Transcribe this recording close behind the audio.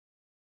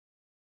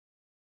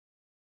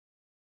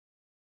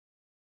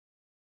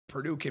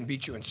Purdue can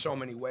beat you in so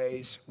many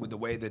ways with the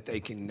way that they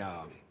can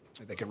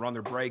run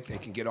their break, they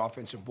can get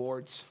offensive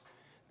boards,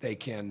 they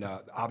can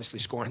obviously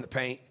score in the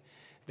paint,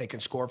 they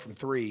can score from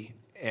three,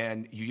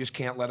 and you just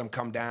can't let them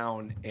come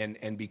down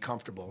and be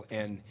comfortable.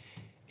 And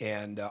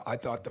I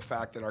thought the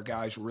fact that our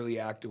guys were really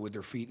active with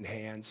their feet and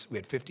hands. We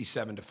had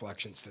 57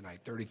 deflections tonight,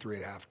 33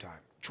 at halftime.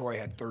 Troy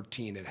had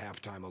 13 at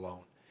halftime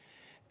alone.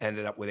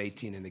 Ended up with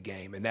 18 in the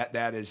game, and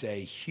that is a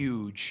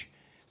huge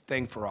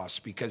thing for us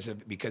because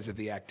of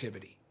the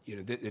activity. You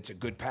know, it's a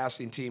good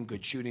passing team,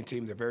 good shooting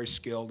team. They're very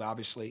skilled,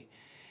 obviously,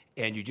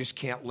 and you just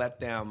can't let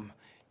them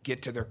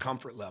get to their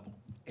comfort level.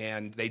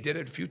 And they did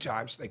it a few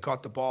times. They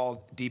caught the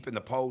ball deep in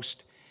the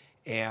post,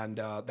 and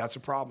that's a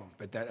problem.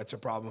 But that's a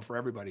problem for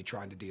everybody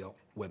trying to deal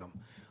with them.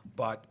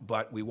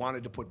 But we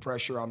wanted to put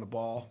pressure on the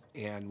ball,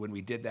 and when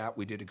we did that,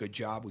 we did a good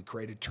job. We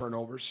created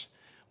turnovers,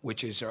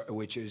 which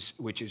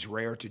is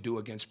rare to do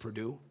against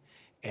Purdue,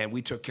 and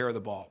we took care of the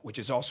ball, which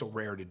is also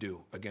rare to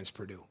do against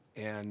Purdue.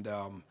 And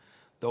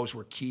those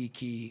were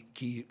key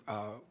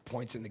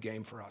points in the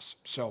game for us.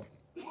 So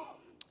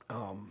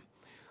a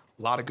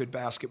lot of good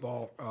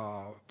basketball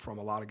from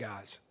a lot of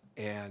guys,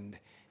 and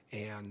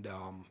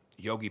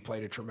Yogi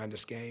played a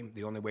tremendous game.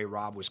 The only way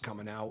Rob was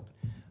coming out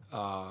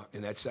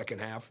in that second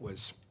half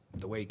was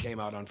the way he came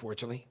out,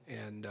 unfortunately,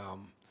 and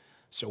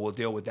so we'll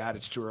deal with that.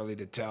 It's too early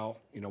to tell,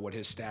 what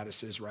his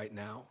status is right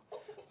now.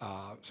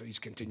 So he's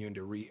continuing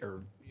to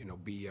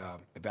be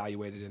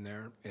evaluated in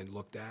there and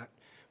looked at.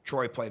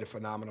 Troy played a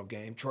phenomenal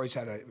game. Troy's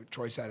had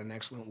an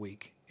excellent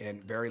week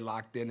and very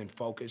locked in and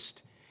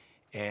focused.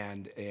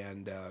 And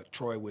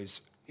Troy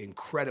was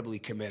incredibly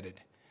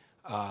committed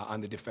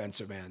on the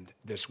defensive end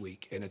this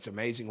week. And it's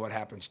amazing what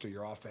happens to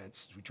your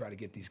offense. We try to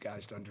get these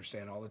guys to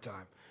understand all the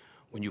time.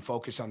 When you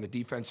focus on the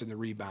defense and the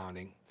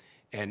rebounding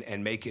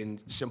and making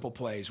simple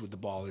plays with the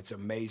ball, it's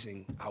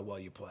amazing how well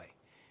you play.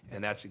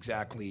 And that's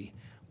exactly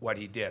what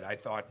he did. I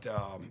thought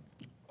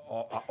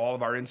all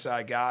of our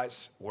inside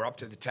guys were up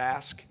to the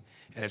task,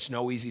 and it's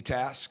no easy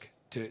task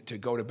to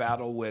go to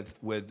battle with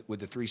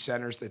the three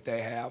centers that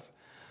they have.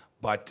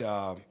 But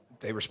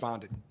they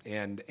responded,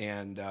 and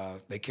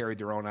they carried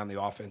their own on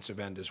the offensive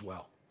end as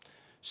well.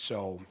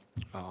 So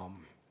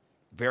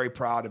very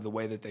proud of the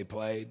way that they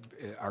played.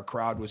 Our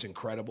crowd was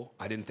incredible.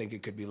 I didn't think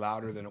it could be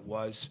louder than it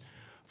was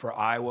for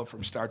Iowa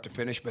from start to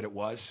finish, but it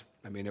was.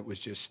 I mean, it was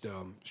just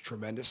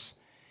tremendous.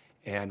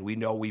 And we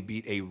know we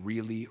beat a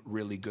really,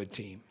 really good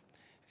team,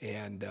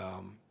 and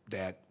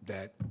that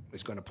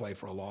is going to play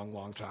for a long,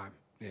 long time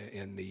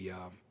in the,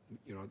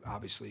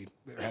 obviously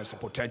it has the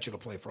potential to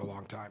play for a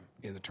long time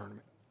in the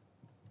tournament.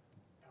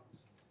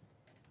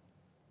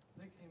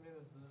 They came in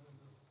as the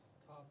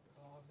top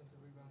offensive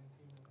rebounding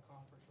team in the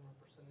conference from a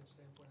percentage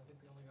standpoint. I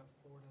think they only got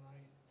 4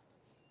 tonight.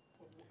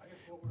 I guess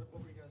what were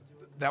you guys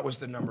doing? That was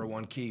the number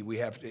one key. We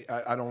have to.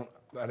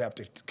 I'd have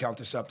to count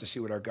this up to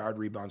see what our guard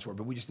rebounds were,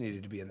 but we just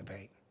needed to be in the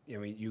paint. I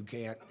mean, you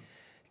can't.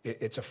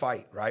 It's a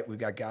fight, right? We've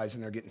got guys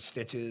in there getting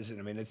stitches, and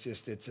I mean,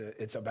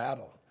 it's a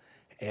battle,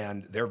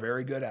 and they're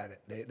very good at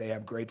it. They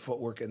have great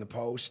footwork in the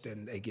post,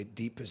 and they get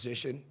deep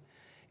position,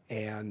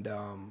 and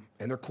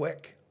they're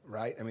quick,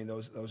 right? I mean,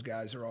 those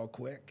guys are all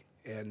quick,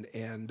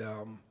 and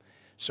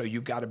so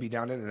you've got to be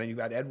down in there. And then you've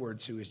got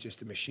Edwards, who is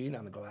just a machine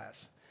on the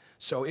glass.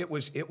 So it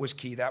was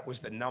key. That was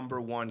the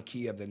number one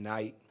key of the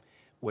night,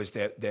 was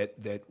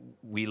that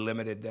we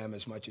limited them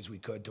as much as we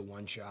could to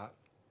one shot.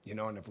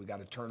 And if we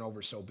got a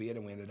turnover, so be it,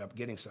 and we ended up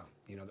getting some,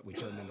 that we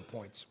turned into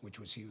points, which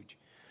was huge.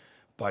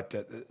 But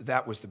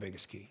that was the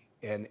biggest key.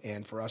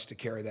 And for us to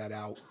carry that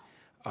out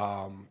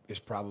is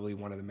probably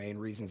one of the main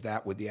reasons,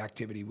 that with the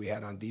activity we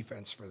had on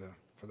defense for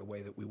the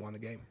way that we won the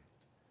game.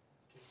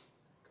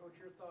 Coach,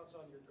 your thoughts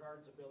on your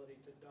guards' ability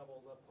to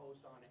double the post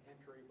on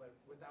entry, but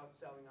without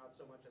selling out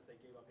so much that they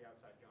gave up the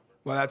outside jumper?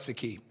 Well, that's the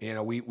key.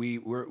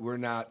 We're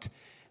not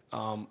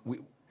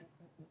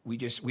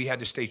we had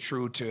to stay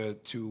true to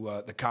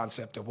the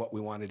concept of what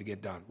we wanted to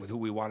get done with who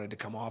we wanted to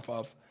come off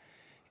of,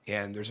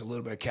 and there's a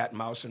little bit of cat and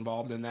mouse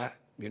involved in that,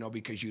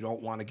 because you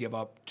don't want to give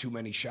up too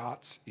many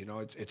shots.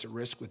 It's a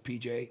risk with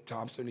PJ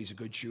Thompson. He's a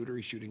good shooter.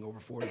 He's shooting over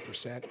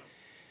 40%,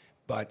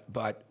 but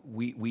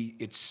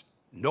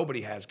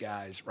nobody has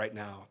guys right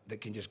now that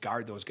can just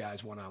guard those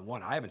guys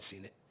one-on-one. I haven't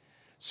seen it.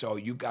 So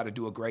you've got to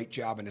do a great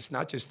job, and it's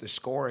not just the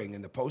scoring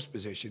and the post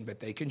position, but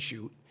they can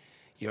shoot.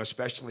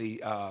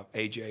 Especially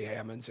A.J.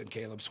 Hammonds and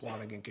Caleb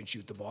Swanigan can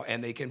shoot the ball,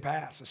 and they can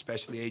pass,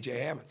 especially A.J.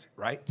 Hammonds,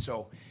 right?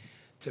 So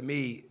to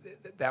me,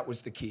 that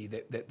was the key,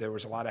 that there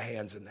was a lot of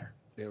hands in there.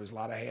 There was a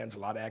lot of hands, a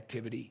lot of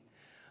activity,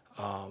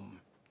 and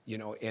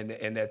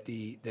that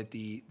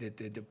the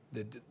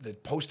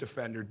post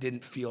defender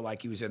didn't feel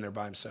like he was in there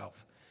by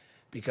himself,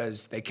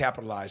 because they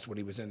capitalized when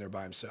he was in there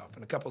by himself.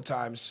 And a couple of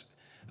times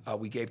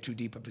we gave too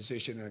deep a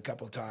position, and a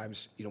couple of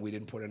times, we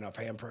didn't put enough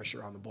hand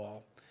pressure on the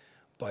ball.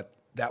 But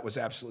that was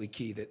absolutely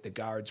key, that the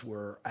guards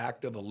were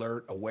active,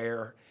 alert,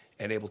 aware,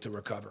 and able to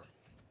recover.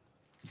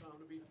 Tom,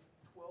 to be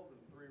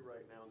 12-3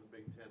 right now in the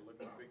Big Ten,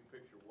 looking at the big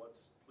picture,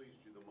 what's pleased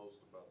you the most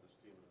about this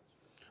team?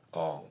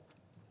 Oh,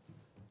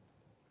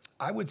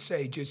 I would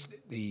say just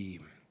the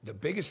the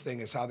biggest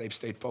thing is how they've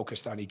stayed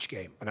focused on each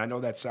game. And I know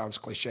that sounds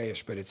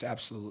cliche-ish, but it's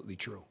absolutely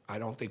true. I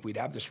don't think we'd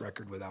have this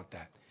record without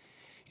that.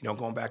 You know,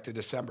 going back to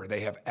December,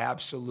 they have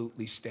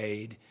absolutely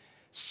stayed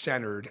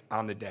centered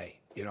on the day,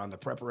 you know, on the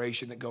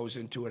preparation that goes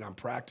into it, on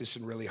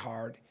practicing really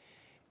hard.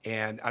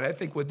 And I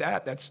think with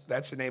that,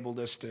 that's enabled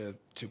us to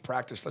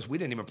practice less. We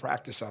didn't even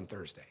practice on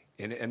Thursday.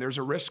 And there's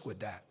a risk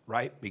with that,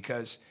 right?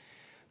 Because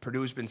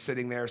Purdue's been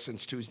sitting there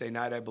since Tuesday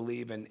night, I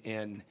believe,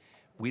 and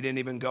we didn't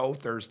even go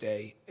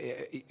Thursday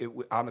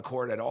on the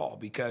court at all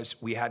because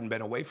we hadn't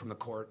been away from the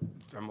court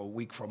from a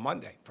week from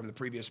Monday, from the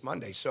previous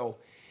Monday. So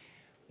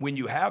when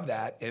you have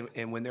that,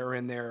 and when they're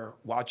in there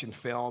watching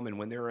film, and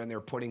when they're in there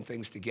putting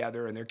things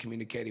together, and they're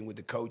communicating with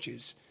the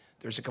coaches,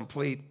 there's a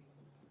complete,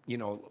 you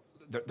know,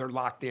 they're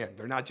locked in.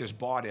 They're not just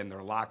bought in,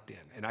 they're locked in.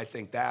 And I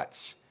think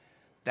that's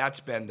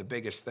been the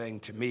biggest thing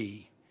to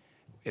me,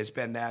 has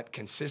been that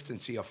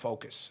consistency of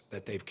focus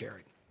that they've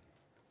carried.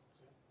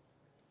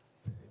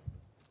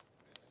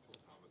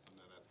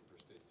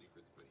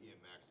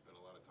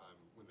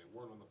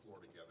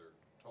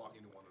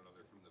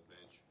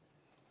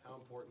 How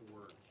important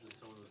were just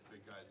some of those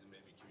big guys in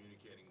maybe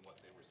communicating what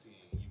they were seeing,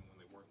 even when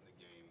they weren't in the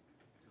game,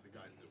 to the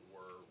guys that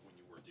were when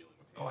you were dealing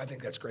with them? Oh, I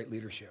think that's great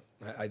leadership.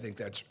 I think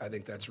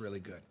that's really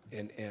good.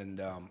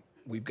 And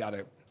we've got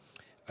to.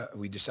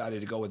 We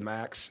decided to go with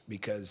Max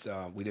because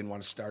we didn't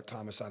want to start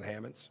Thomas on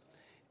Hammonds,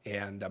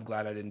 and I'm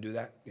glad I didn't do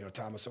that. You know,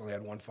 Thomas only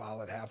had one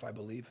foul at half, I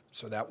believe,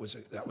 so that was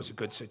a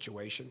good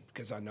situation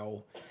because I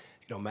know,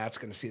 you know, Matt's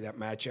going to see that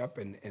matchup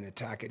and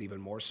attack it even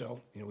more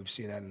so. You know, we've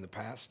seen that in the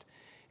past.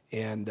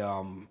 And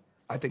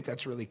I think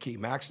that's really key.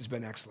 Max has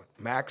been excellent.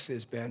 Max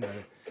has been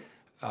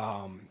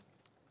I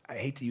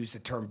hate to use the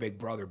term big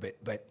brother,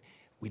 but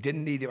we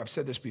didn't need him. I've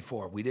said this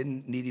before. We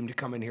didn't need him to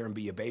come in here and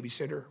be a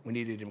babysitter. We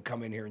needed him to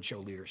come in here and show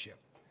leadership,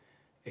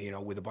 you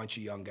know, with a bunch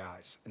of young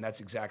guys. And that's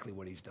exactly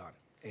what he's done.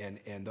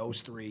 And those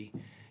three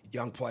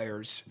young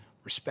players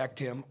respect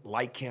him,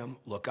 like him,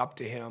 look up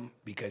to him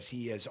because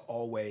he has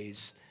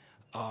always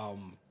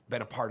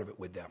been a part of it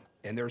with them.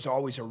 And there's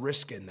always a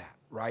risk in that,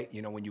 right?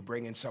 You know, when you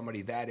bring in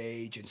somebody that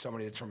age and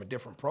somebody that's from a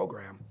different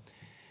program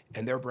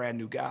and they're brand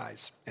new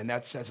guys, and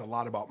that says a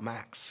lot about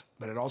Max,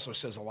 but it also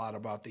says a lot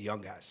about the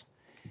young guys.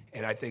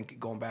 And I think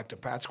going back to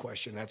Pat's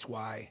question, that's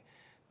why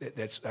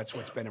that's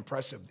what's been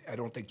impressive. I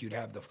don't think you'd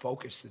have the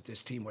focus that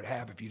this team would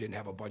have if you didn't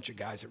have a bunch of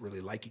guys that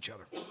really like each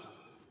other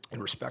and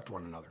respect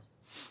one another.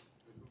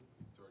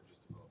 Sorry,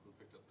 just to follow up, who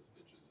picked up the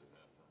stitches at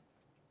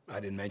halftime? I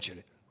didn't mention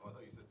it. Oh, I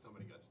thought you said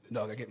somebody got stitches.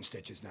 No, they're getting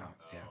stitches now.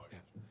 Oh, Yeah, okay.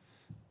 yeah.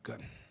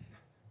 Good.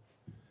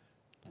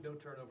 No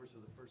turnovers for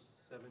the first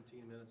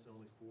 17 minutes and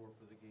only 4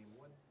 for the game.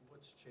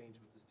 What's changed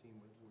with this team?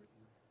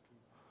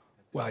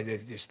 Well,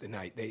 just the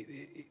night.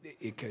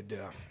 It could,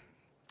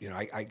 you know,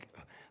 I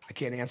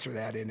can't answer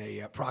that in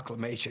a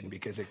proclamation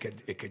because it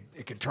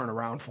could turn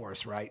around for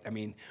us, right? I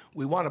mean,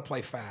 we want to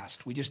play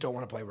fast. We just don't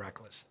want to play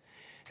reckless.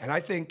 And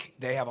I think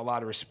they have a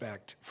lot of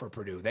respect for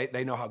Purdue.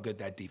 They know how good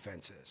that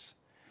defense is,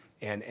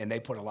 and they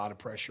put a lot of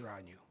pressure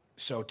on you.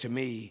 So to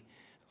me,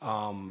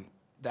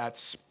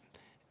 that's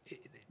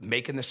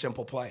making the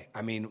simple play.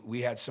 I mean,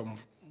 we had some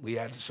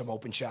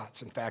open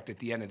shots. In fact, at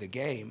the end of the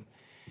game,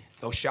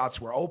 those shots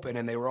were open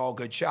and they were all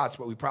good shots,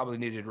 but we probably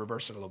needed to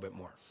reverse it a little bit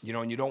more. You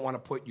know, and you don't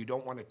want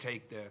to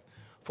take the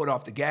foot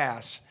off the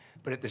gas,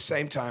 but at the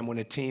same time, when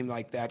a team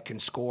like that can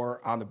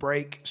score on the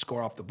break,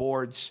 score off the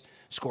boards,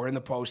 score in the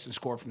post, and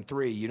score from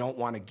three, you don't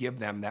want to give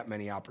them that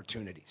many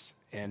opportunities.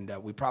 And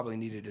we probably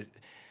needed to.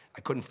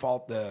 I couldn't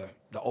fault the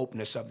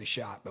openness of the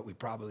shot, but we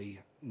probably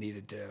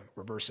needed to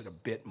reverse it a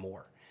bit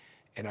more.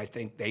 And I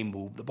think they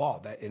moved the ball.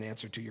 That, in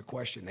answer to your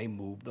question, they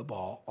moved the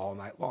ball all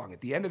night long.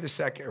 At the end of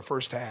the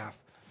first half,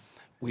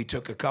 we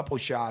took a couple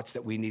shots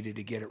that we needed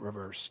to get it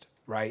reversed,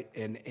 right,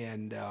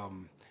 and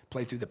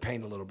play through the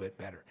paint a little bit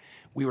better.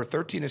 We were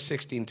 13 of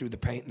 16 through the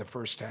paint in the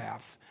first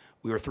half.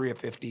 We were 3 of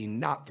 15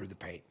 not through the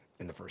paint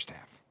in the first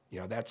half.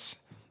 You know, that's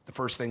the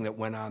first thing that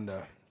went on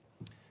the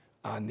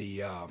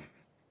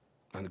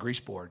grease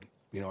board,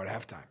 you know, at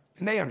halftime.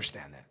 And they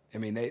understand that. I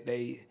mean,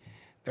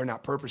 they're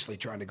not purposely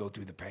trying to go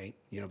through the paint,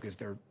 you know, because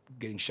they're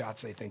getting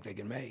shots they think they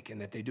can make and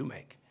that they do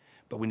make.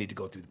 But we need to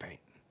go through the paint,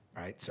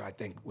 right? So I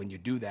think when you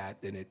do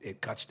that, then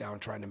it cuts down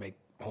trying to make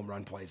home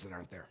run plays that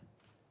aren't there.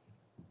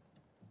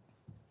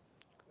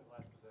 The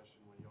last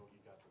possession when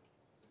Yogi got the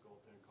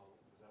goaltending call,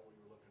 was that what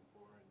you were looking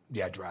for? And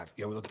Yeah, drive.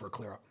 Yeah, we're looking for a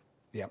clear out.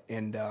 Yeah,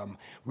 and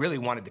really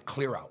wanted to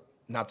clear out,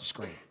 not the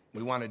screen.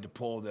 We wanted to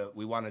pull the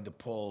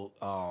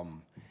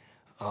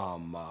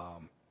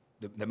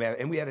man,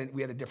 and we had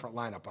a different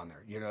lineup on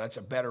there. You know, that's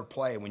a better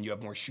play when you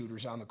have more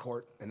shooters on the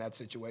court in that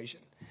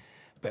situation.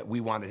 But we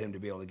wanted him to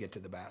be able to get to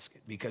the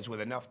basket because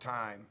with enough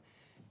time,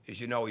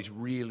 as you know, he's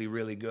really,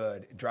 really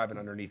good at driving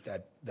underneath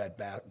that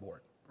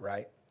backboard,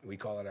 right? We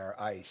call it our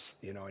ice,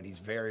 you know, and he's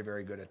very,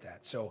 very good at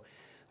that. So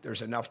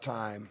there's enough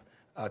time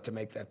to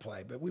make that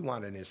play. But we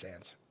wanted it in his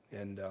hands,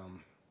 and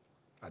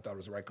I thought it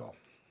was the right call.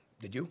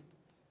 Did you?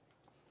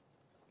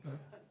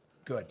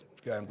 Good.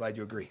 Good. I'm glad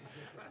you agree.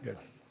 Good.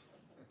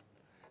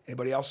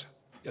 Anybody else?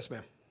 Yes,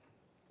 ma'am.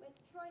 With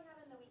Troy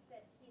having the week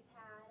that he's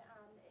had,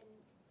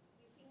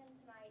 him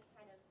tonight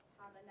kind of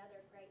have another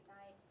great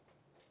night.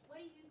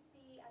 What do you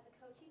see as a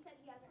coach? He said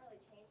he hasn't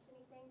really changed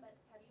anything, but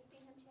have you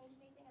seen him change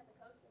anything as a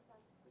coach this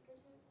past week or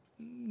two?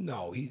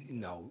 No.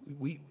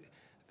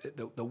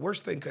 The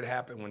worst thing could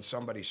happen when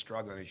somebody's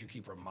struggling is you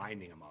keep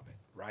reminding them of it,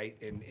 right?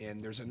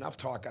 And there's enough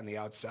talk on the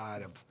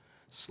outside of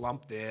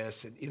slump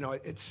this, and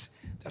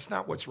that's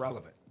not what's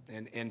relevant.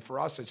 And for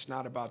us, it's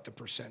not about the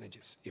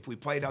percentages. If we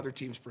played other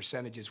teams'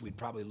 percentages, we'd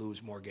probably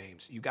lose more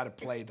games. You got to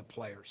play the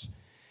players,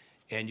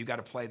 and you got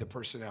to play the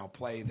personnel,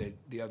 play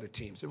the other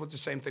teams. It was the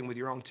same thing with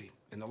your own team.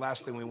 And the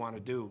last thing we want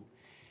to do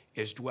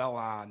is dwell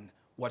on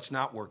what's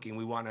not working.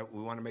 We want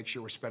to make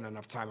sure we're spending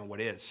enough time on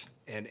what is,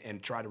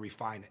 and try to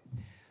refine it.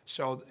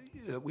 So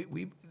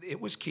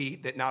it was key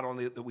that not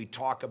only that we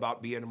talk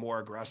about being more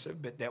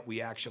aggressive, but that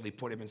we actually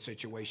put him in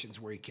situations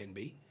where he can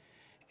be,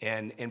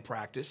 and in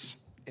practice,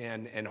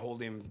 and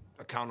hold him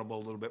accountable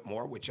a little bit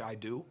more, which I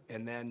do,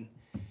 and then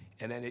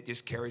it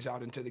just carries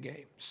out into the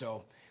game.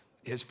 So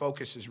his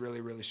focus is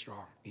really, really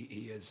strong.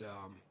 He is.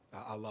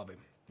 I love him.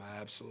 I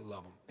absolutely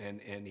love him,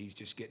 and he's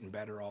just getting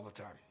better all the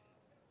time.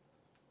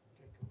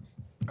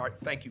 All right,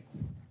 thank you.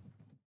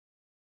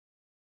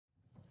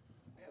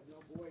 I have no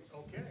voice.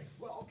 Okay.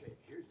 Well, okay,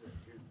 here's you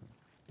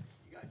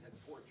guys had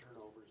 4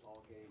 turnovers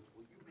all game.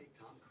 Will you make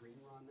Tom Crean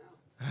run now?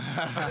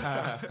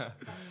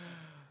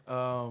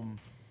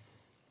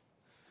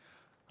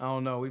 I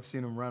don't know. We've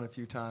seen him run a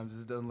few times.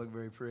 This doesn't look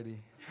very pretty.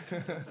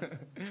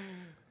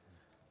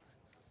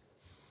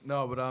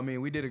 No, but I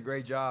mean, we did a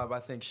great job, I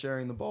think,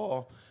 sharing the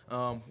ball.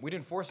 We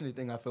didn't force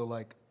anything, I feel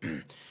like.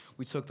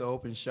 We took the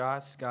open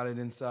shots, got it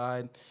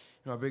inside.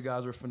 Our big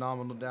guys were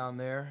phenomenal down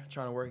there,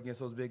 trying to work against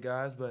those big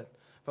guys. But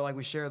I felt like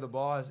we shared the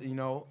ball.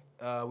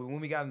 When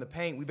we got in the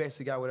paint, we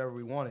basically got whatever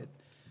we wanted.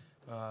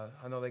 I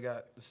know they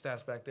got the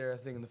stats back there. I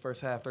think in the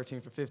first half,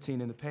 13 for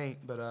 15 in the paint,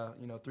 but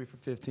 3 for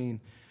 15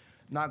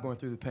 not going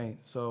through the paint.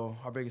 So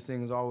our biggest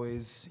thing is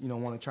always,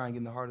 want to try and get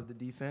in the heart of the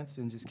defense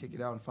and just kick it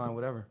out and find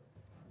whatever.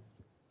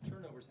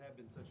 Turnovers have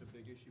been such a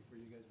big issue for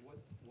you guys. What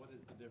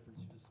is the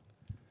difference? Just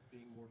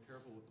being more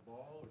careful with the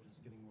ball, or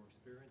just getting more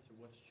experience, or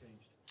what's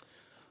changed?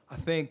 I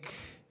think,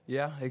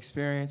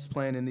 experience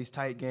playing in these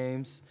tight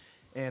games,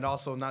 and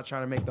also not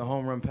trying to make the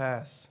home run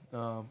pass.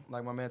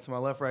 Like my man to my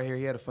left right here,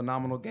 he had a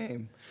phenomenal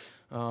game.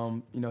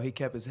 He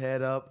kept his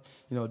head up,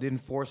 didn't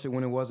force it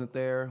when it wasn't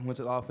there, went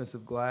to the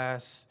offensive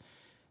glass,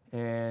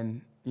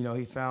 and,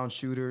 he found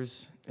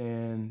shooters.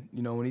 And,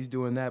 when he's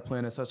doing that,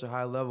 playing at such a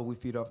high level, we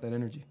feed off that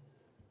energy.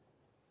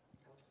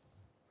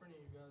 For you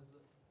guys,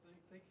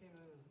 they came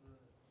in as the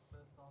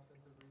best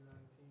offensive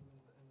rebounding team in the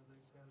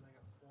Big Ten. They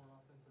got 4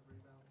 offensive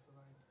rebounds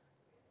tonight.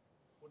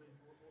 What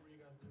were you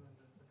guys doing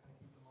to kind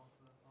of keep them off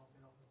the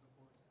offensive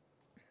boards?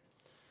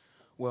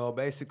 Well,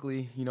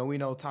 basically, we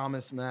know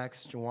Thomas,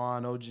 Max,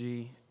 Juwan,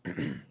 OG,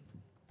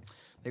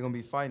 they're going to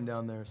be fighting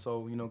down there.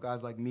 So,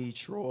 guys like me,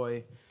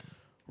 Troy,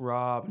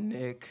 Rob,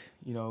 Nick,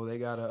 they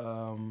got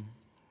to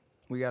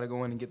we got to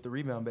go in and get the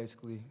rebound,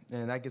 basically.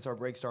 And that gets our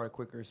break started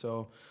quicker.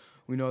 So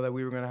we know that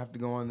we were going to have to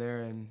go in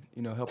there and,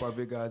 help our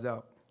big guys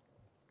out.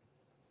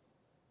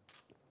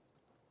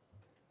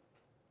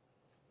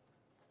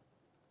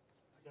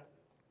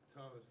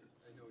 Thomas,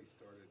 I know he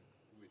started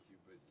with you,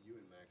 but you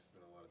and Max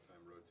spent a lot of time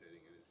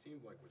rotating, and it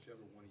seemed like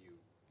whichever one of you,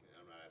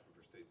 I'm not asking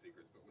for state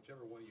secrets, but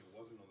whichever one of you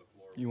wasn't on the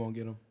floor. You won't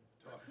get them.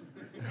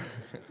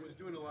 Was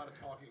doing a lot of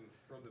talking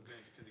from the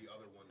bench to the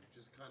other one.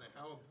 Just kind of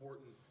how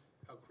important,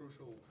 how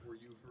crucial were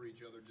you for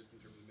each other, just in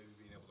terms of maybe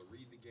being able to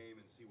read the game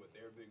and see what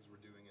their bigs were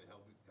doing and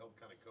help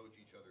kind of coach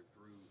each other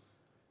through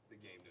the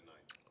game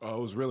tonight?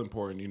 It was real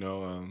important,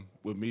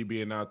 with me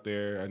being out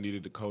there, I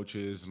needed the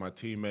coaches, my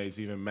teammates,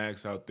 even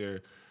Max out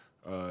there,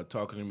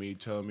 talking to me,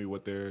 telling me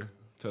what they're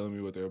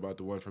about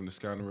to win from the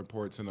scouting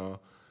reports and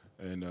all.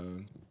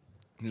 And,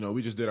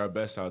 we just did our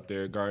best out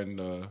there guarding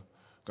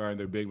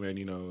their big men,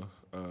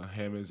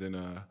 Hammonds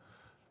and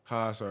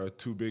Haas are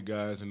 2 big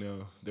guys, and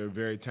they're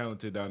very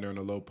talented down there in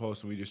the low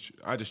post, and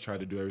I just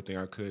tried to do everything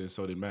I could, and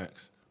so did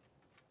Max.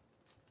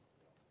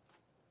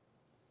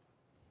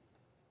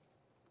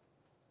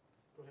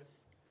 Go ahead.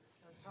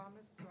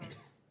 Thomas,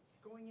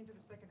 going into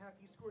the second half,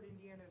 you scored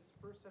Indiana's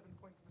first 7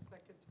 points in the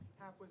second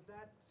half. Was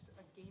that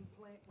a game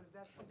plan? Was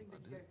that something that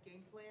you guys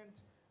game planned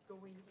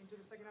going into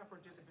the second half, or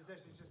did the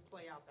possessions just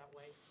play out that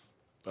way?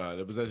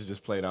 The possession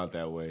just played out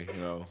that way.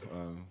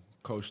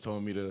 Coach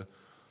told me to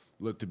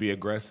look to be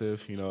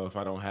aggressive. If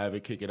I don't have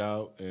it, kick it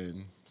out.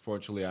 And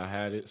fortunately, I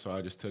had it, so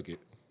I just took it.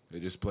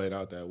 It just played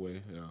out that way.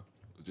 It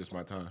was just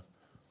my time.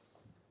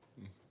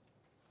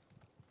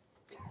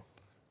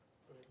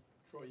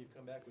 Troy, you've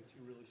come back with 2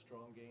 really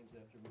strong games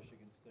after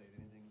Michigan State.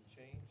 Anything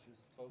change?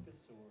 Just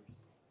focus, or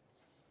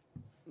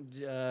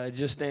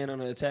just staying on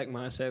the attack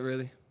mindset,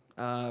 really.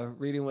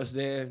 Reading what's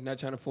there, not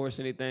trying to force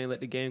anything, let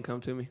the game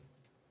come to me.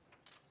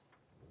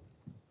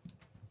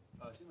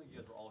 It seemed like you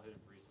guys were all hitting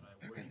threes tonight.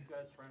 Were you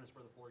guys trying to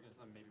spread the floor against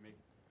them, maybe make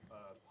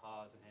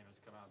Paz and Hammonds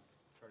come out and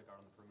try to guard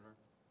on the perimeter?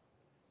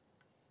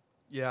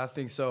 Yeah, I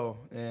think so.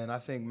 And I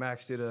think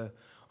Max did an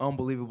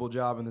unbelievable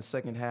job in the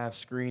second half,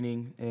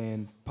 screening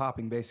and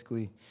popping,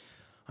 basically.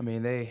 I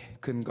mean, they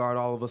couldn't guard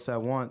all of us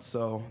at once,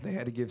 so they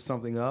had to give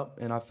something up.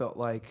 And I felt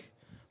like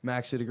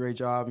Max did a great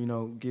job, you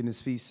know, getting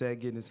his feet set,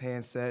 getting his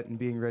hands set, and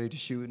being ready to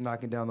shoot and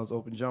knocking down those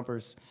open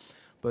jumpers.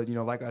 But, you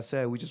know, like I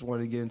said, we just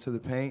wanted to get into the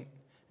paint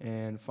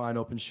and find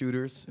open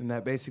shooters, and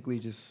that basically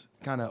just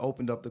kind of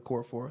opened up the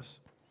court for us.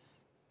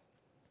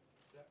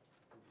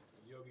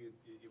 Yogi, it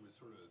was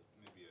sort of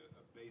maybe a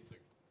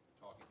basic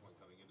talking point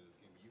coming into this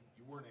game.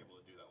 You weren't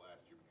able to do that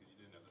last year because you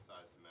didn't have the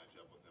size to match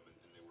up with them, and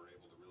they were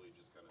able to really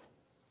just kind of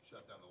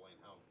shut down the lane.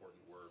 How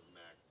important were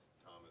Max,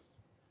 Thomas,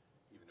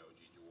 even OG,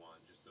 Juwan,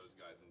 just those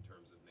guys in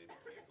terms of maybe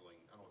canceling,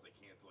 I don't want to say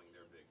canceling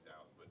their bigs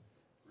out, but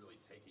really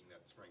taking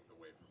that strength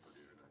away from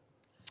Purdue tonight?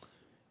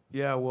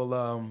 Yeah,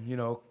 well, you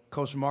know,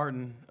 Coach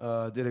Martin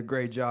did a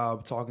great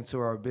job talking to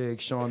our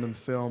bigs, showing them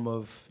film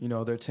of, you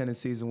know, their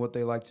tendencies and what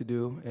they like to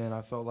do. And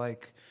I felt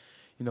like,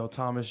 you know,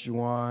 Thomas,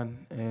 Juwan,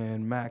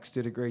 and Max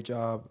did a great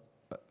job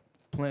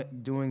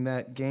doing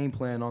that game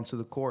plan onto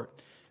the court.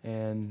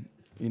 And,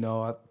 you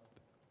know, I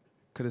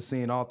could have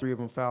seen all three of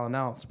them fouling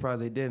out.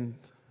 Surprised they didn't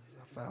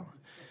foul.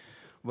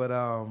 But,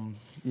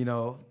 you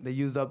know, they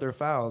used up their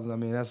fouls. I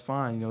mean, that's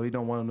fine. You know, you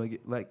don't want them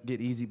to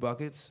get easy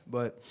buckets.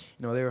 But,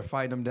 you know, they were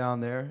fighting them down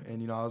there,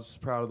 and, you know, I was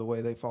proud of the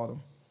way they fought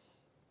them.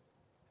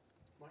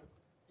 Mike,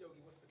 Yogi,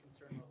 what's the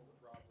concern level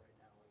with Rob right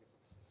now? I guess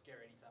it's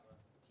scary anytime a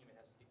teammate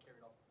has to get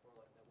carried off the floor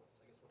like that.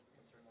 What's the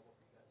concern level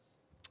for you guys?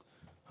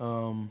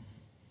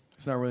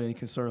 It's not really any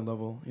concern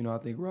level. You know, I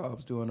think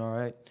Rob's doing all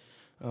right.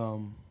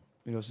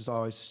 You know, it's just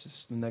always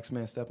just the next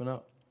man stepping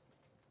up.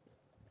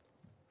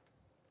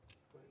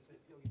 Yogi,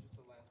 just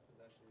the last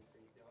possession,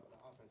 the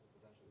offensive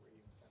possession where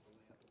you got the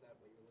layup, is that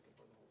what you were looking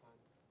for the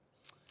whole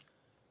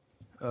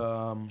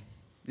time?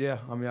 Yeah,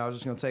 I mean, I was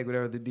just going to take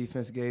whatever the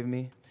defense gave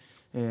me,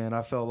 and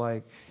I felt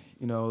like,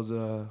 you know, it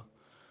was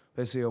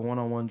basically a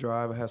one-on-one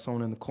drive. I had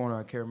someone in the corner,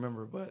 I can't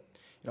remember, but,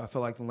 you know, I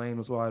felt like the lane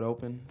was wide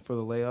open for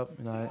the layup,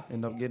 and I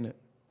ended up getting it.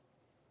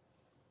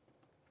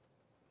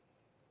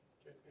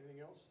 Anything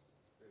else?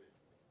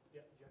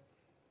 Yeah, Jeff.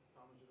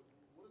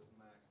 What is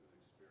Max's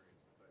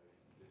experience, the fact that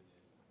he's been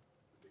in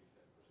the Big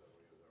Ten for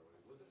several years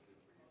already? What does it do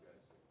for you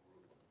guys as a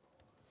group?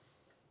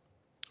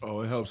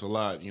 Oh, it helps a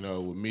lot. You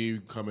know, with me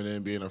coming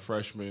in, being a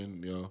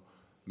freshman, you know,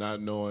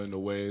 not knowing the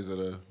ways of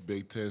the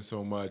Big Ten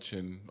so much,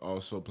 and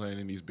also playing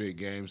in these big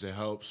games, it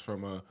helps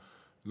from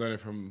learning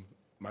from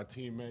my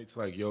teammates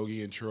like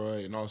Yogi and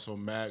Troy, and also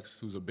Max,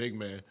 who's a big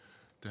man,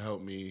 to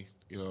help me,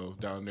 you know,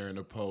 down there in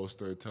the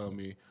post or tell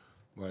me,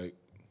 like,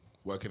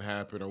 what can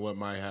happen or what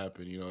might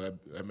happen. You know,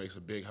 that makes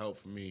a big help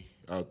for me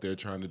out there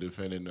trying to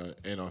defend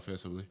and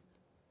offensively.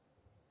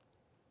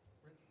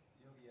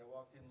 Yogi, I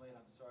walked in late.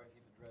 I'm sorry if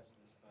you've addressed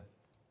this, but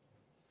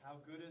how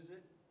good is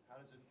it? How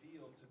does it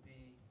feel to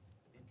be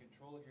in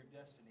control of your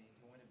destiny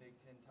to win a Big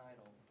Ten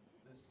title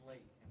this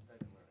late in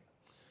February?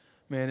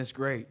 Man, it's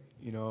great.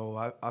 You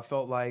know, I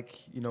felt like,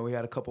 you know, we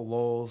had a couple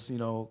lulls, you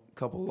know, a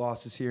couple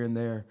losses here and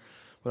there,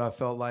 but I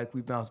felt like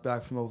we bounced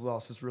back from those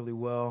losses really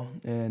well,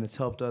 and it's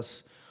helped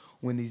us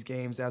win these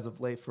games as of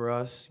late for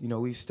us. You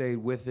know, we've stayed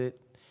with it.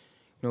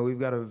 You know, we've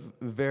got a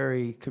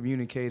very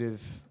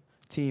communicative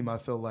team, I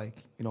feel like.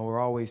 You know, we're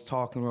always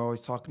talking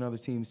other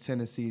teams'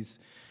 tendencies.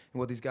 And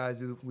what these guys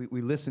do,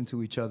 we listen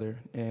to each other,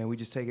 and we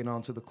just take it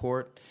onto the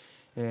court.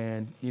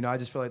 And, you know, I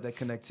just feel like that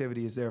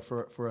connectivity is there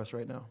for us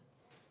right now.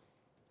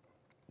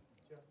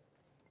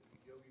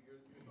 Yogi, your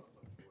thoughts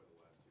on Troy the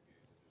last 2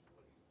 games and just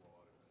what he's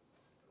brought,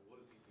 and what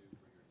does he do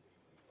for your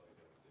team when he plays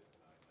like he did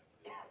tonight?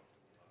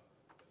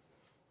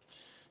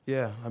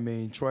 Yeah, I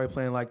mean, Troy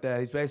playing like that,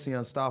 he's basically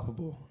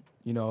unstoppable.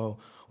 You know,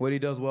 what he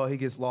does well, he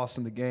gets lost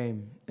in the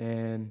game.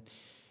 And,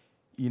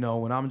 you know,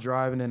 when I'm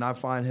driving and I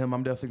find him,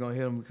 I'm definitely going to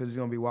hit him because he's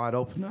going to be wide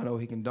open. I know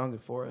he can dunk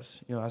it for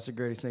us. You know, that's the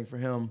greatest thing for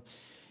him.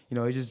 You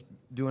know, he's just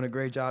doing a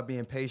great job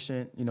being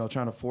patient, you know,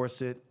 trying to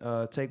force it,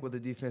 take what the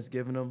defense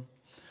giving him.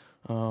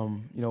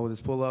 You know, with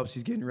his pull-ups,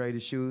 he's getting ready to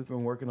shoot,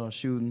 been working on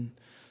shooting.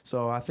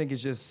 So I think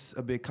it's just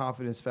a big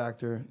confidence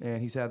factor,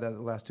 and he's had that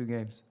the last 2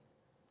 games.